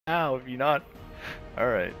How have you not? All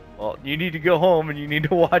right. Well, you need to go home and you need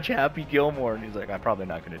to watch Happy Gilmore. And he's like, I'm probably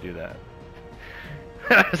not going to do that.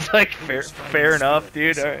 It's like, fair enough,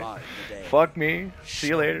 dude. All right. Fuck me. See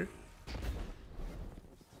you later.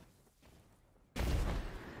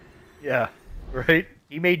 Yeah. Right?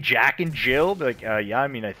 He made Jack and Jill. Like, yeah, I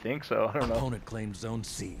mean, I think so. I don't know. Opponent claimed Zone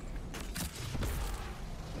C.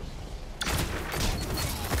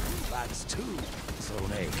 That's 2.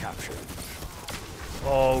 Zone A captured.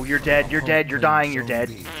 Oh, you're dead. You're dead. You're dying. You're dead.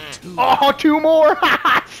 Oh, 2 more.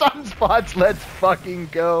 Sunspots. Let's fucking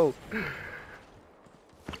go.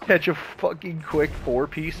 Catch a fucking quick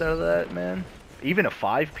 4-piece out of that, man. Even a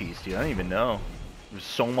 5-piece, dude. I don't even know. There's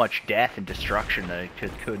so much death and destruction that I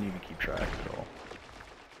couldn't even keep track of it all.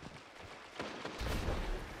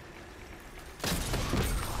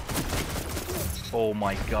 Oh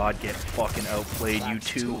my god, get fucking outplayed, you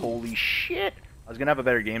two. Holy shit. I was gonna have a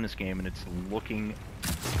better game this game, and it's looking...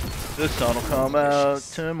 The sun will come out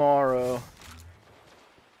tomorrow.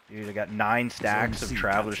 Dude, I got 9 stacks of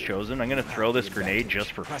Traveler's Chosen. I'm gonna throw this grenade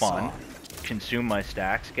just for fun. Consume my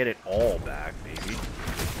stacks, get it all back, baby.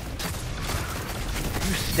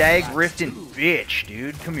 You stag rifting bitch,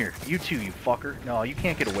 dude. Come here. You too, you fucker. No, you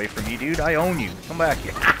can't get away from me, dude. I own you. Come back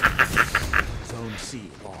here. Zone C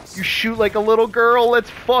lost. You shoot like a little girl. Let's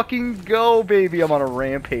fucking go, baby. I'm on a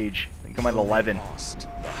rampage. I think I'm at 11.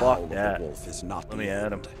 Fuck that. Let me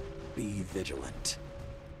at him. Be vigilant.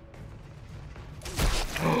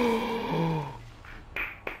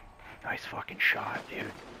 Nice fucking shot, dude.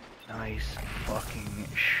 Nice fucking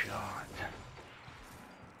shot.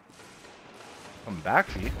 Come back,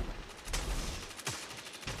 feed.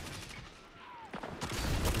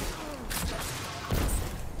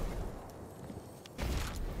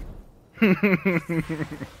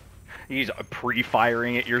 He's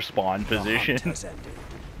pre-firing at your spawn position.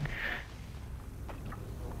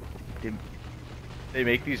 They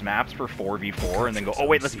make these maps for 4v4 and then go, oh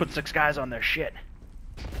wait, let's put 6 guys on there. Shit.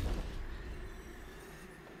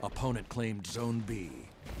 Opponent claimed Zone B.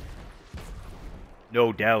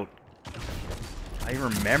 No doubt. I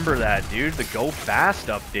remember that, dude. The Go Fast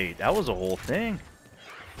update. That was a whole thing.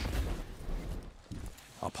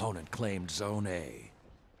 Opponent claimed Zone A.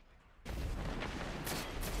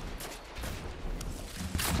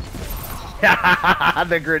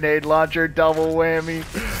 The grenade launcher double whammy.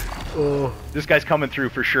 Oh, this guy's coming through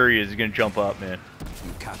for sure. He is. He's gonna jump up, man.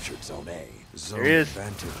 You captured Zone A. Zone there he is.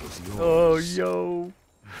 Advantage is yours. Oh, yo.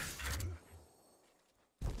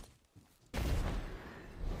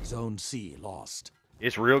 Zone C lost.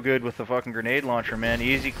 It's real good with the fucking grenade launcher, man.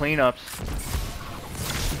 Easy cleanups.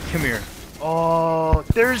 Come here. Oh,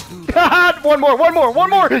 there's... one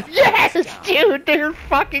more! Yes, dude! They're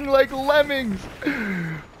fucking like lemmings!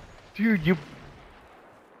 Dude, you...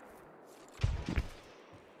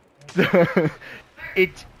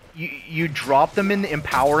 You drop them in the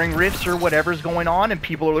empowering rifts or whatever's going on, and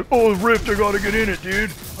people are like, oh, rift, I gotta get in it, dude.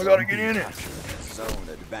 I gotta get in it. Zone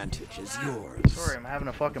advantage is yours. Sorry, I'm having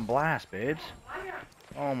a fucking blast, babes.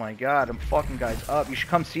 Oh my god, I'm fucking guys up. You should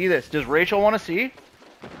come see this. Does Rachel want to see?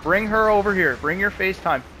 Bring her over here. Bring your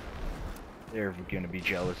FaceTime. They're gonna be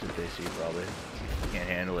jealous if they see, probably. Can't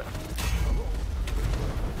handle it.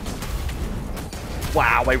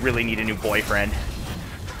 Wow, I really need a new boyfriend.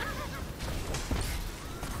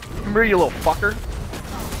 Remember, you little fucker?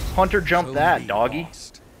 Hunter jumped that, doggy.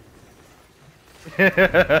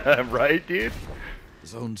 Right, dude?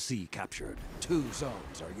 Zone C captured. 2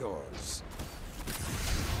 zones are yours.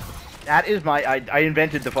 That is my... I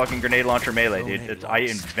invented the fucking grenade launcher melee, dude. I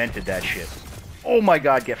invented that shit. Oh my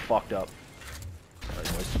god, get fucked up.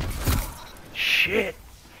 Shit.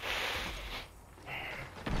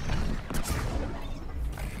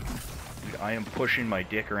 Dude, I am pushing my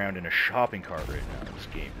dick around in a shopping cart right now. This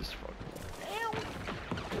game is fucking...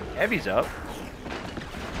 Heavy's up.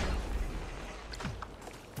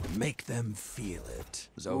 Make them feel it.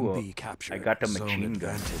 Zone B captured. I got the machine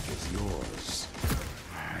gun. Advantage is yours.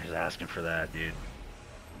 I was asking for that, dude.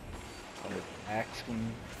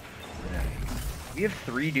 Asking. Yeah. We have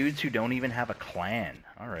 3 dudes who don't even have a clan.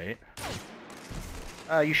 All right.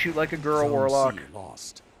 You shoot like a girl, Zone Warlock. C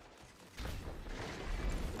lost.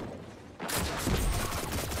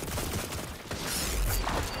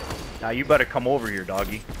 Now you better come over here,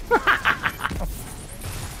 doggy.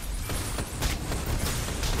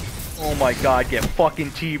 Oh my god, get fucking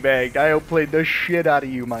teabagged. I outplayed the shit out of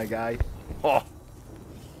you, my guy. Oh.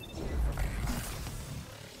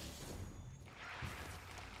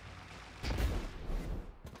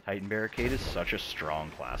 Titan Barricade is such a strong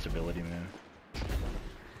class ability, man.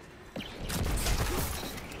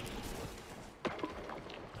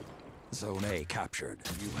 Zone A captured.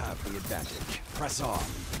 You have the advantage. Press on.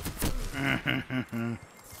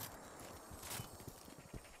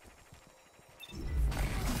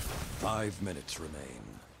 5 minutes remain.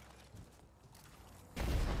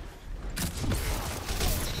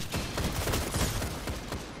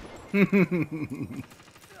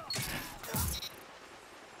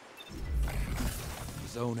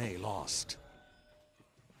 Zone A lost.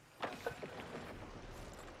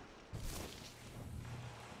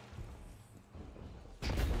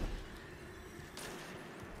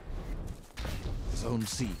 Zone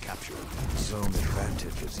C captured. Zone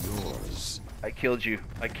advantage is yours. I killed you.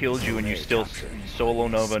 I killed you, and you still solo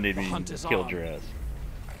Nova and me killed your ass.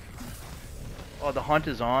 Oh, the hunt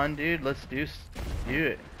is on, dude. Let's do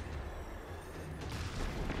it.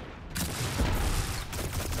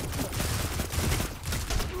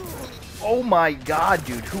 Oh my god,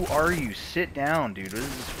 dude. Who are you? Sit down, dude. What is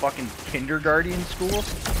this, fucking kindergarten school?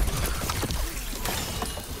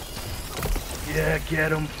 Yeah,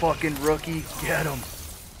 get him, fucking rookie. Get him.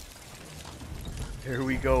 Here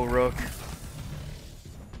we go, Rook.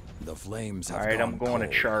 The flames have Alright, I'm gone going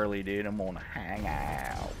cold. to Charlie, dude. I'm going to hang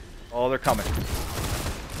out. Oh, they're coming.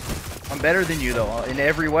 I'm better than you, though. In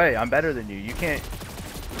every way, I'm better than you. You can't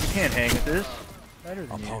hang with this. Better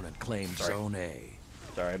than Opponent claims Sorry. Zone A.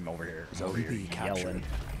 Sorry, I'm over here. Zone B captured. Yelling.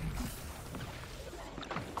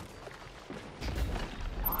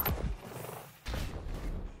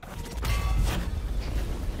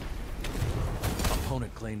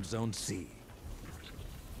 Opponent claims Zone C.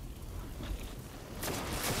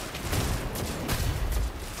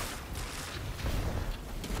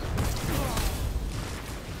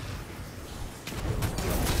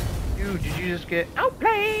 Dude, did you just get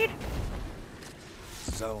outplayed?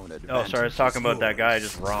 Zone advantage. Oh, sorry, I was talking about that guy I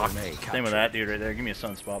just rocked. Zone A Same with that dude right there. Give me a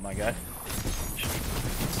sunspot, my guy.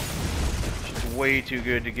 She's way too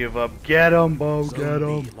good to give up. Get him, Bo. Zone Get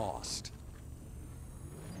him. B lost.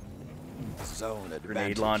 Zone advantage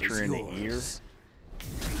Grenade launcher is in the yours.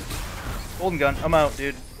 ear. Golden gun. I'm out,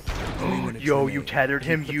 dude. 3 minutes Yo, remain. you tethered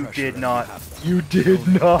him. Keep the You pressure did and not. have them. You did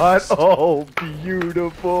Zone not. lost. Oh,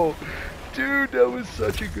 beautiful. Dude, that was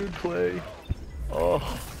such a good play.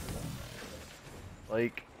 Oh.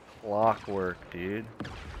 Like clockwork, dude.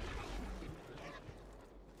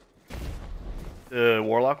 The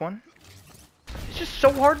Warlock one? It's just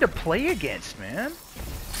so hard to play against, man.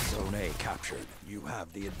 Zone A captured. You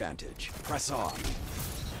have the advantage. Press on.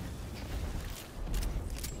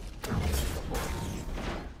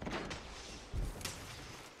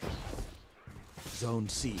 Zone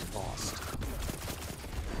C lost.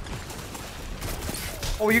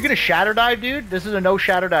 Oh, you're gonna shatter dive, dude? This is a no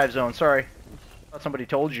shatter dive zone. Sorry. Thought somebody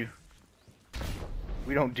told you.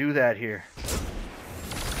 We don't do that here.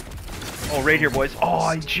 Oh, right here, boys. Oh,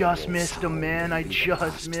 I just missed him, man. I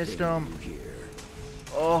just missed him.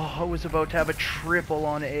 Oh, I was about to have a triple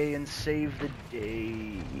on A and save the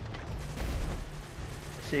day.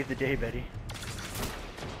 Save the day, Betty.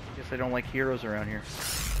 Guess I don't like heroes around here.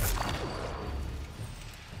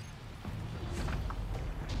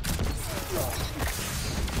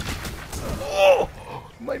 Oh,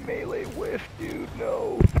 my melee whiff, dude.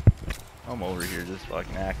 No. I'm over here just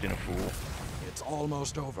fucking acting a fool. It's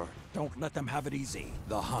almost over. Don't let them have it easy.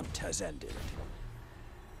 The hunt has ended.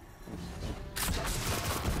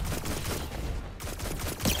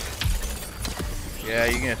 Yeah,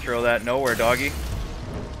 you gonna throw that nowhere, doggy.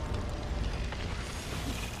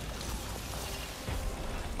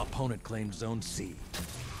 Opponent claims Zone C.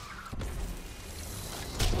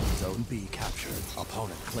 Zone B captured.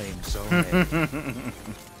 Opponent claims Zone A.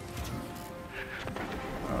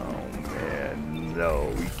 Oh man,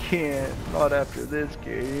 no, we can't. Not after this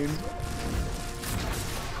game.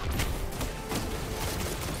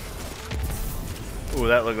 Ooh,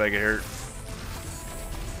 that looked like it hurt.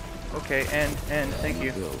 Okay, and thank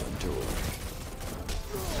you. Will endure.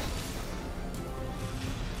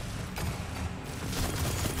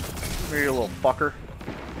 Here, you little fucker.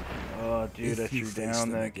 Oh, dude, I If you threw face down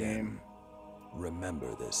them that again, game.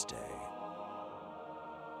 remember this day.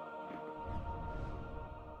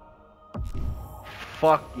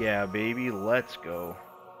 Fuck yeah, baby, let's go.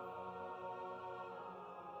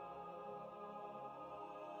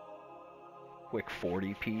 Quick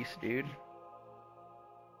 40 piece, dude.